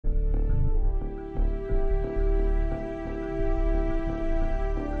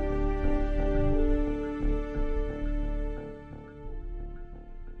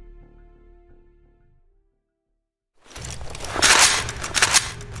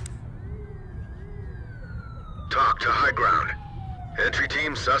Talk to high ground. Entry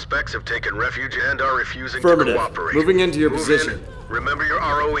team, suspects have taken refuge and are refusing to Affirmative. cooperate. Moving into your Move position. in, remember your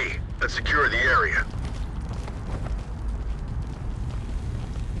ROE, and secure the area.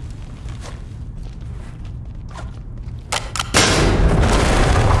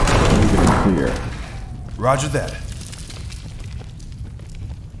 Clear. Roger that.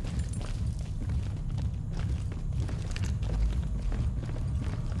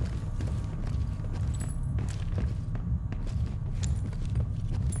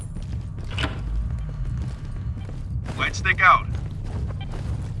 Light stick out.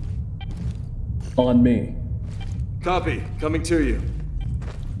 On me. Copy. Coming to you.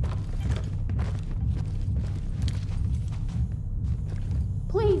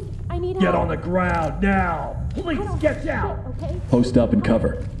 Please, I need help. Get on the ground now! Please get down! Okay? Post up and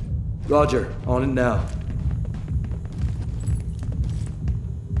cover. Roger. On it now.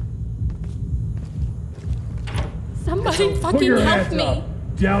 Somebody Put fucking your help hands me. up!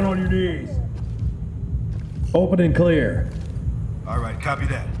 Down on your knees! Open and clear. All right, copy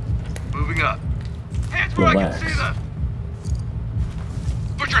that. Moving up. Hands where I Relax. can see them.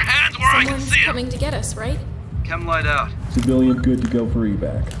 Put your hands where I can Someone's see them. coming to get us, right? Chem light out. Civilian good to go for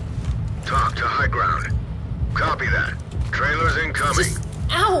evac. Talk to high ground. Copy that. Trailers incoming. Just,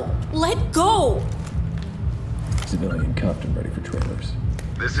 ow! Let go! Civilian cuffed and ready for trailers.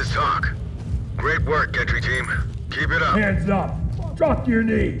 This is Talk. Great work, entry team. Keep it up. Hands up! Drop to your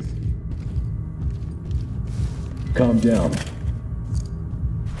knees! Calm down.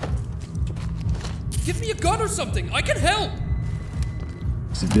 Give me a gun or something. I can help.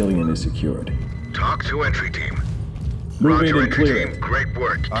 Civilian is secured. Talk to entry team. Move in Roger, and entry clear team. it. Great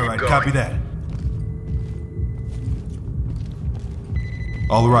work. All Keep right, going. copy that.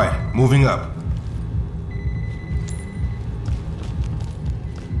 All right, moving up.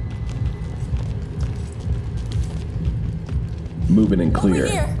 Moving and clear.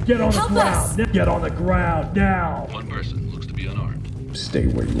 Over here. Get on the Help us. ground! Get on the ground now! One person looks to be unarmed. Stay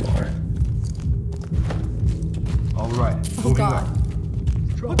where you are. All right, Oh moving god.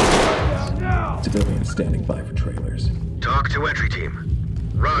 up. Down now! Civilian standing by for trailers. Talk to entry team.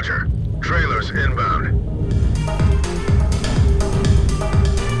 Roger. Trailers inbound.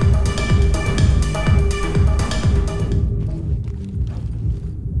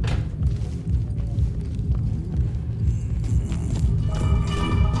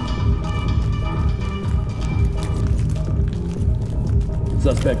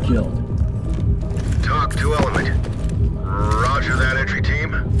 Suspect killed. Talk to element. Roger that, entry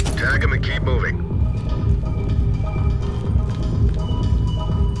team. Tag him and keep moving.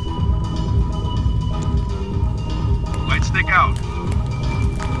 Light stick out.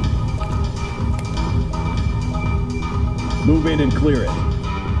 Move in and clear it.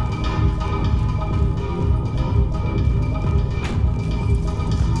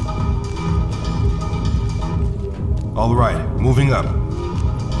 All right, moving up.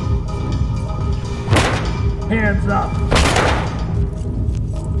 Hands up!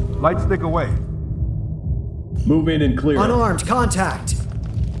 Light stick away. Move in and clear it. Unarmed contact.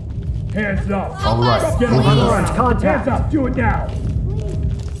 Hands up! All right, Get on moving the up. ground! Contact. Hands up! Do it now!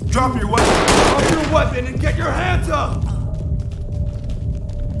 Drop your weapon. Drop your weapon and get your hands up.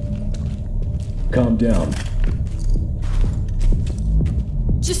 Calm down.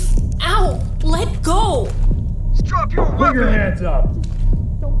 Just, ow! Let go! Drop your Put weapon. your hands up!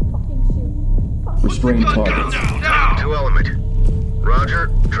 Don't fucking shoot. Fuck. Restrain Gun targets. down Talk now. to element. Roger.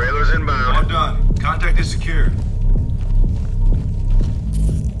 Trailers All inbound. done. Contact is secured.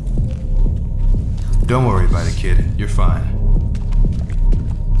 Don't worry about it, kid. You're fine.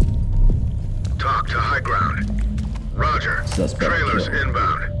 Talk to high ground. Roger. Suspect Trailers killed.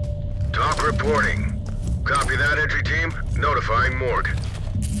 inbound. Talk reporting. Copy that, entry team. Notifying morgue.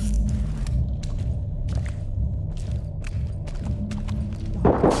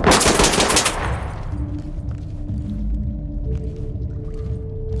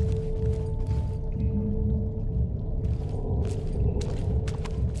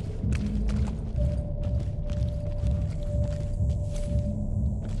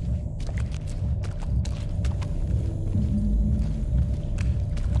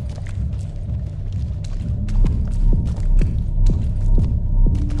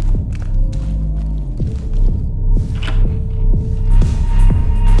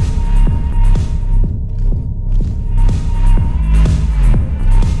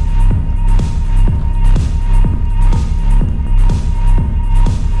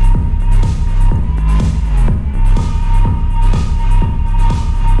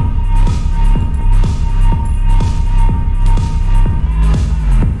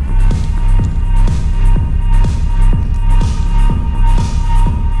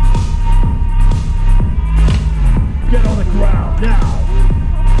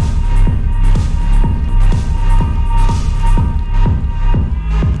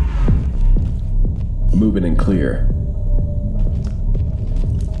 Moving and clear.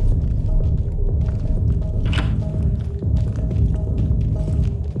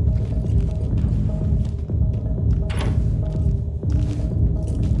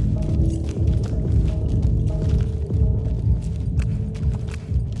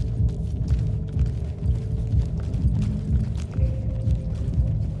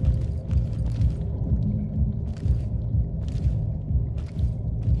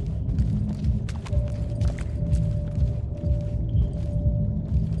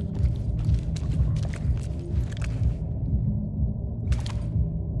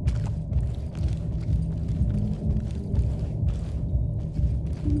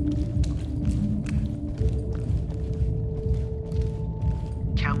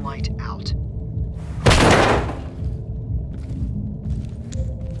 Cam light out.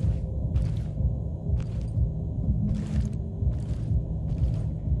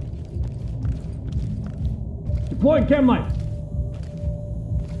 Deploying chem light.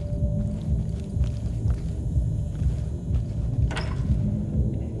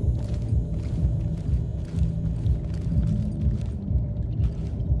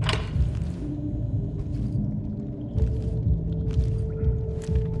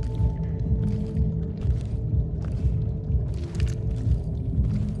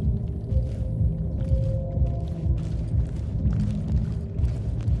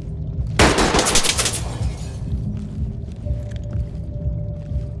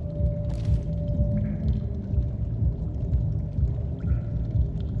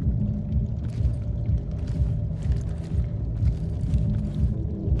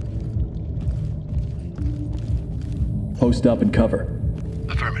 Post up and cover.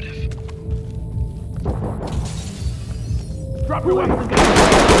 Affirmative. Drop your weapons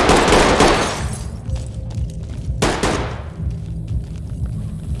again.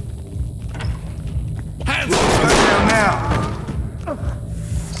 Hands Down now.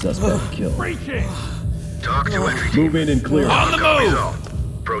 Suspect killed. Breaching. Talk to entry team. Moving and clear. on the Copies move! all.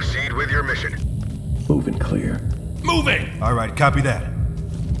 Proceed with your mission. Moving clear. Moving! All right, copy that.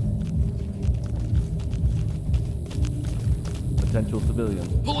 Potential civilians.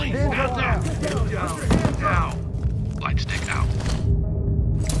 Police! Hands up! Down. Light stick out.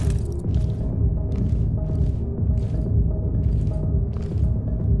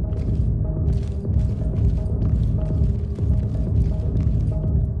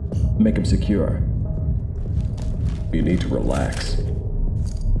 Make him secure. You need to relax.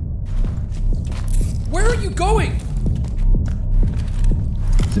 Where are you going?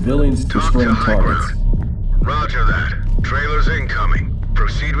 Civilians Talk to destroying high targets. ground. Roger that. Trailers incoming.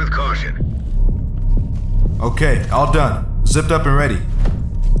 Proceed with caution. Okay, all done. Zipped up and ready.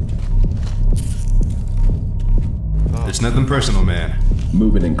 It's nothing personal, man.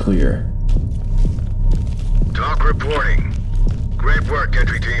 Moving and clear. Talk reporting. Great work,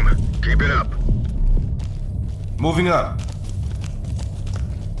 entry team. Keep it up. Moving up.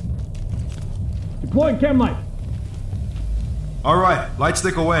 Deploying chem light. All right, light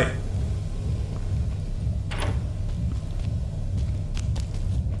stick away.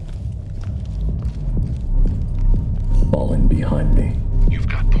 Fall in behind me. You've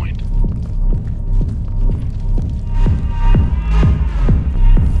got point.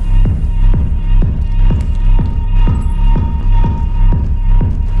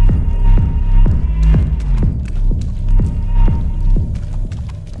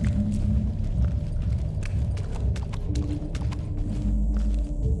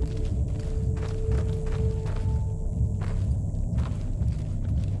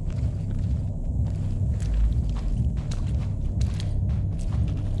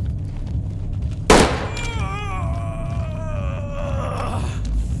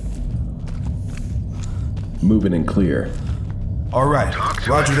 Moving and clear. All right, Talk to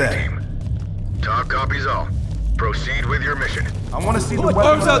roger entry that. team. Talk copies all. Proceed with your mission. I want to see the Arms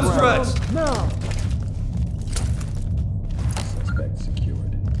weapons. outstretched! Now. Suspect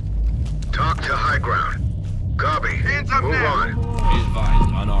secured. Talk to high ground. Copy. Hands up Move now. on. Be advised,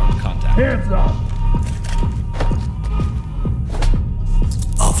 unarmed contact. Hands up.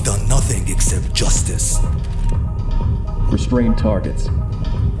 I've done nothing except justice. Restrain targets.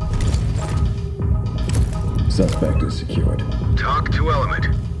 Suspect is secured. Talk to element.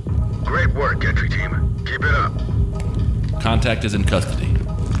 Great work, entry team. Keep it up. Contact is in custody.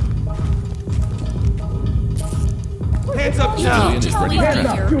 Hands up now! Civilian is ready to Hands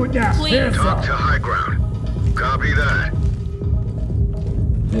transfer. up. Do it now. Please. Hands Talk up. to high ground. Copy that.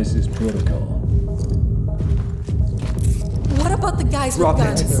 This is protocol. What about the guys Drop with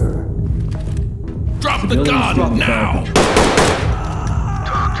it. guns? Drop the Civilians gun standing by now! for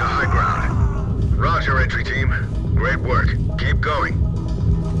Talk to high ground. Roger, entry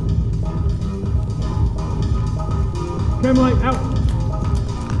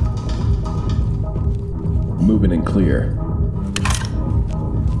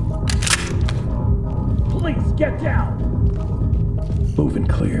Get down! Moving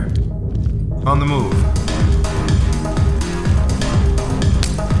clear. On the move.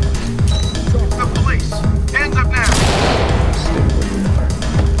 The police! Hands up now! Stay where you are.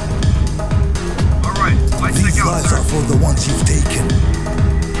 Alright, lights These stick out, lives sir. are for the ones you've taken.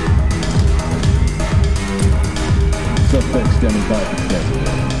 Suspect standing by for transport.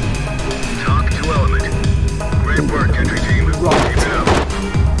 Talk to element. Great work, entry team. Keep it up.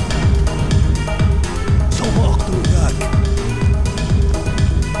 So walk through that.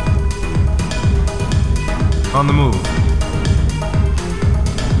 On the move.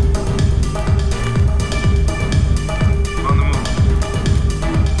 On the move.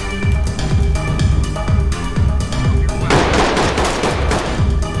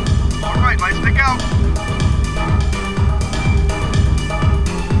 Alright, lights stick out.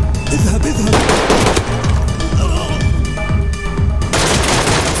 اذهب اذهب.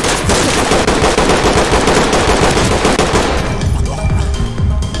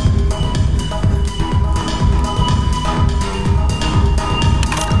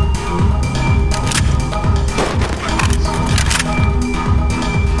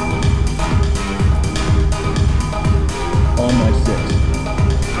 On my six.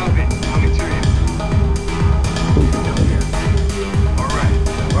 Copy. Coming to you. Moving clear. Alright,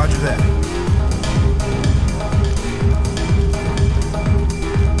 roger that.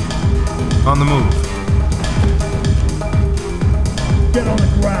 On the move. Get on the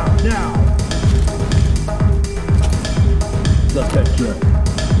ground, now! Suspect killed.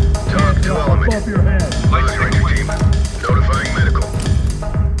 Talk to element. Above your head! Roger, entry team. Notifying medical.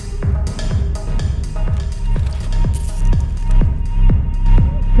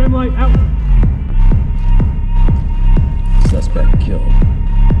 Trim light out! Suspect killed.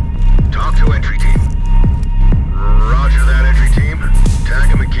 Talk to entry team. Roger that, entry team. Tag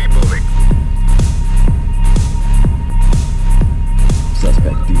him and keep moving.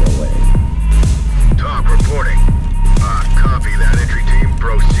 Suspect DOA. Talk reporting. Copy that, entry team.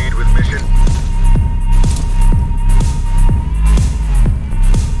 Proceed with mission.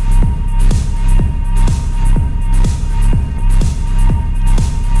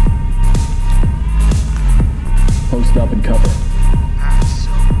 Post up and cover.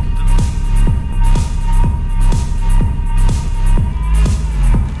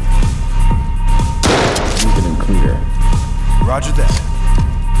 Moving and clear. Roger that.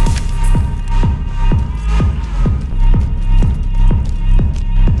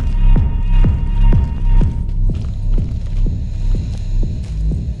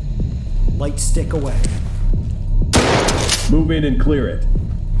 Light stick away. Move in and clear it.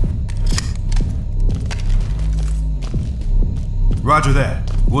 Roger that.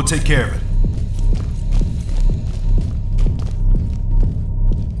 We'll take care of it.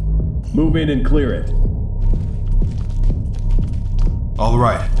 Move in and clear it. All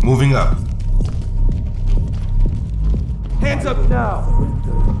right, moving up. Hands up now!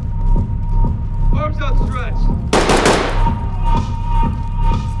 Arms outstretched!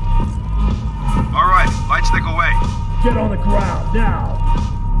 Alright, lights stick away. Get on the ground, now!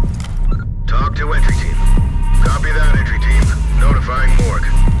 Talk to entry team. Copy that, entry team. Notifying morgue.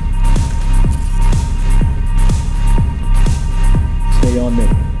 Stay on me.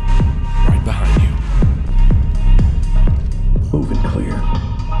 Right behind you. Moving clear.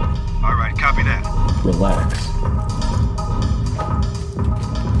 Alright, copy that. Relax.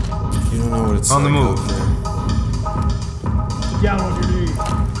 You don't know what it's On the like move. out there. Down on your knees!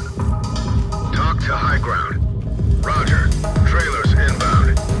 Talk to high ground. Roger. Trailers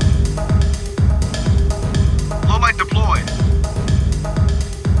inbound. Low light deployed.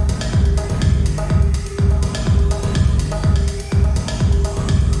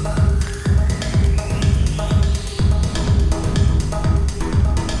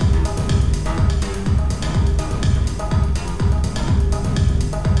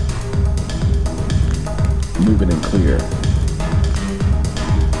 Moving and clear.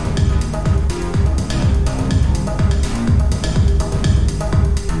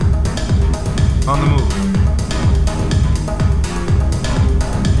 On the move.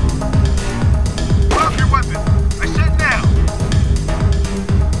 Drop your weapon. I said now.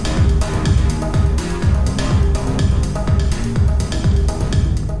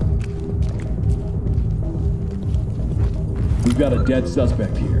 We've got a dead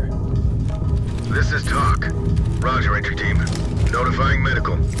suspect here. This is Talk. Roger, entry team. Notifying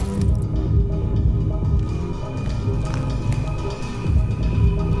medical.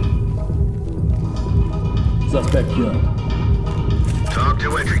 Suspect killed. Talk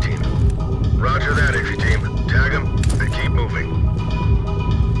to entry team. Roger that, entry team. Tag him and keep moving.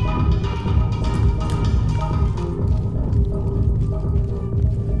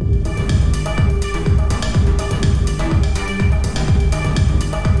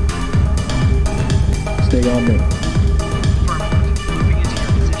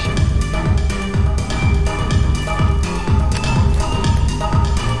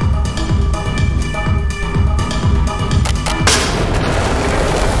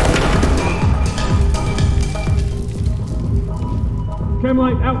 Chem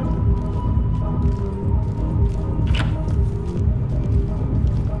light out.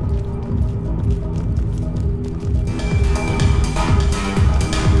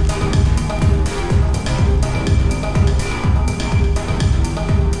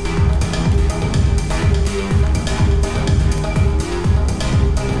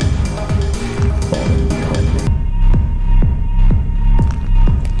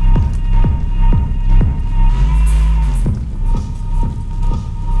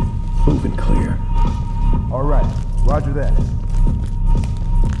 Moving clear. All right, roger that.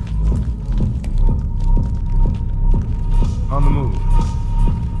 On the move.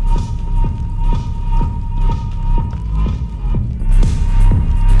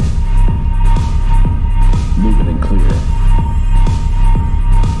 Moving and clear.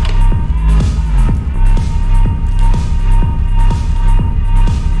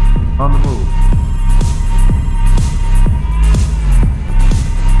 On the move.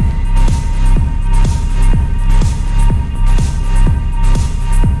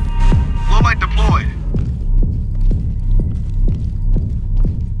 Low light deployed.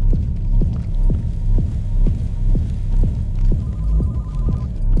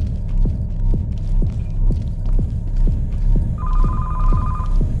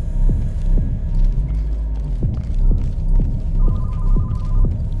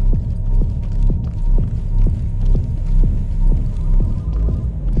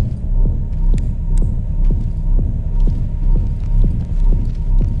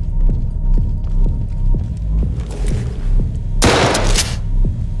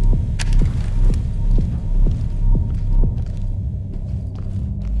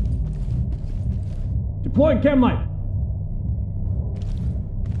 Deploying chem light.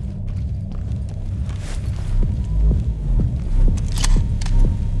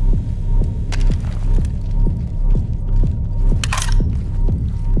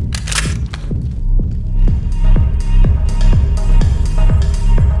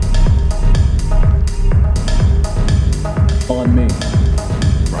 On me.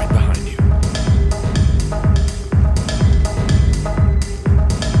 Right behind you.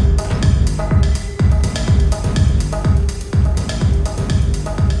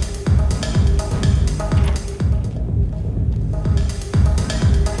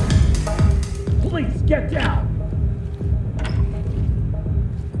 Police, get down.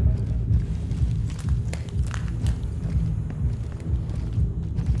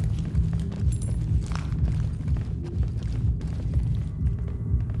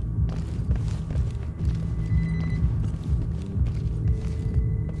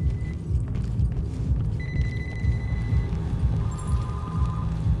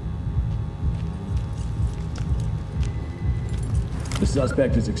 The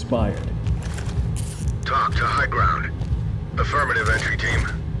suspect is expired. Talk to high ground. Affirmative, entry team.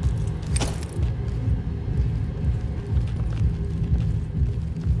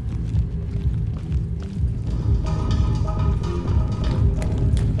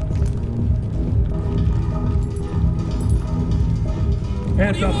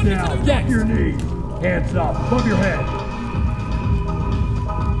 Hands you up want me to now. do Drop next? your knees. Hands up. Above your head.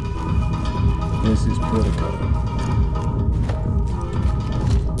 This is protocol.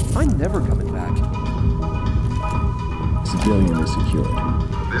 I'm never coming back. Civilian is secured.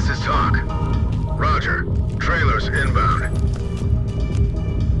 This is talk. Roger. Trailers inbound.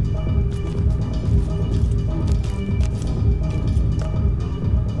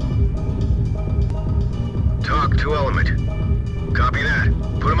 Talk to element. Copy that.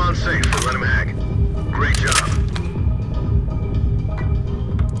 Put him on safe.